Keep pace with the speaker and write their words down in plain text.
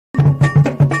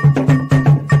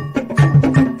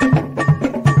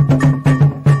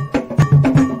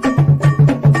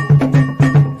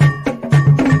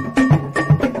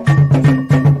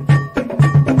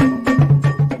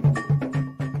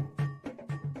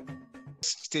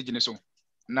stage in so.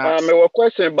 Na me wa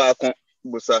question back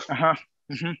busa.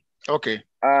 Okay.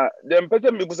 Dem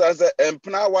pete me busa say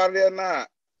empna ware na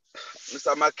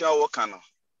Mr. Makia wo kan no.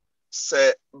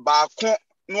 Se baako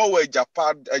no we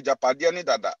Japade ni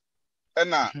dada. E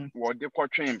na wo de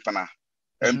kwotwe empna.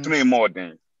 Empna more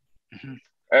den.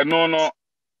 No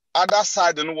other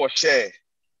side no wo share.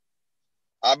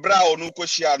 Abra onu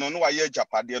koshia no wa ye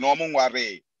Japade no mo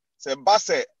nware. Se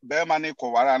base be mani ko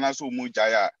ware na so mu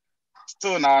jaya.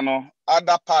 Still na no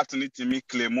other part ni timi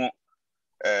claim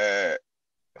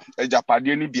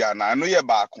Japade ni bia na no ye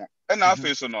baako. E na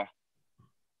afi so no.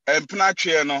 Empna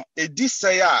twe no edi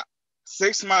say a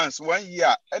 6 months 1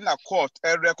 year and a court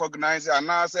recognize and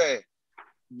now say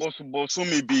bosu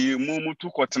mi bi mu tu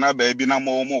kotena baby na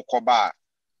mo koba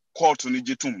court ni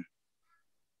jitum.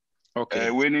 Okay.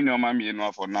 We ni no ma mi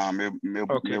no for now me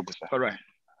okay. All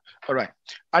right.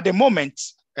 At the moment,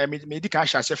 me can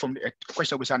share from the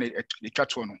question we say the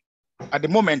chat one. At the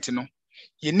moment,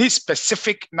 you need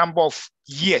specific number of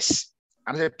years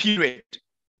and a period.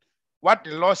 What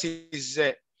the law says is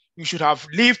you should have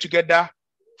lived together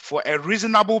for a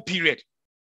reasonable period.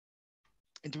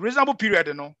 In the reasonable period,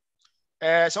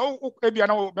 so maybe I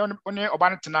know only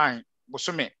about 9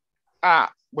 bosome.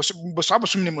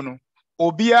 Bosum ni muno.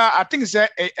 Obia, I think say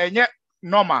enye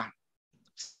normal.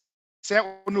 Say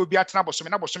ono obia tena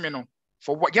bosome no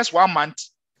for just 1 month.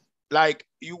 Like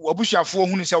you obusha fo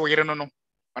hu ni say we yere no.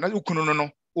 Ana ukunu no.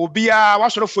 Obia wa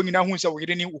soro fo nyina hu say we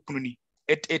yere ni ukunu ni.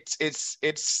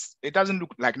 It doesn't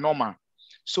look like normal.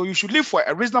 So you should live for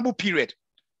a reasonable period.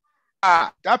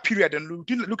 That period, and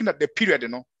looking at the period,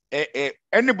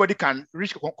 anybody can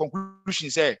reach conclusion.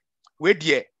 Say, where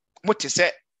dear, what is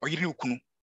say, or you know,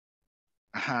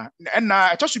 and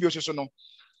I just to be also no.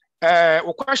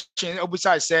 Question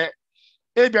besides say,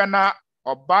 Abiana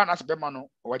or Ban as Bemano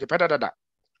or the Pedada,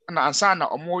 and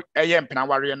Ansana or more AM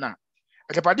Penawariana.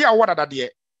 At the Padia, what are that dear?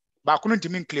 But couldn't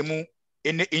mean claim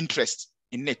any interest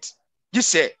in it. You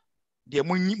say. The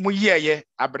mu ye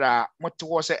abra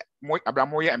moto se mo abra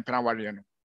mo ye empena ware no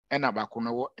ena ba ko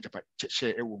no wo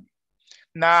share ewo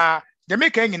na the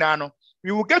make nyina no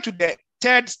we will get to the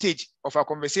third stage of our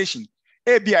conversation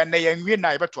ebia na yenwie na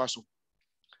yebeto aso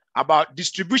about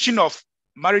distribution of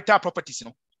marital properties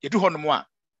no yedu ho no mo a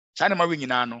sa na ma we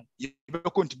nyina no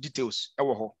yebeko into details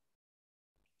ewo ho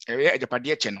e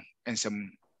ejapade eche no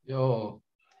ensem yo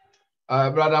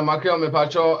brother Makeo me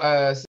pacho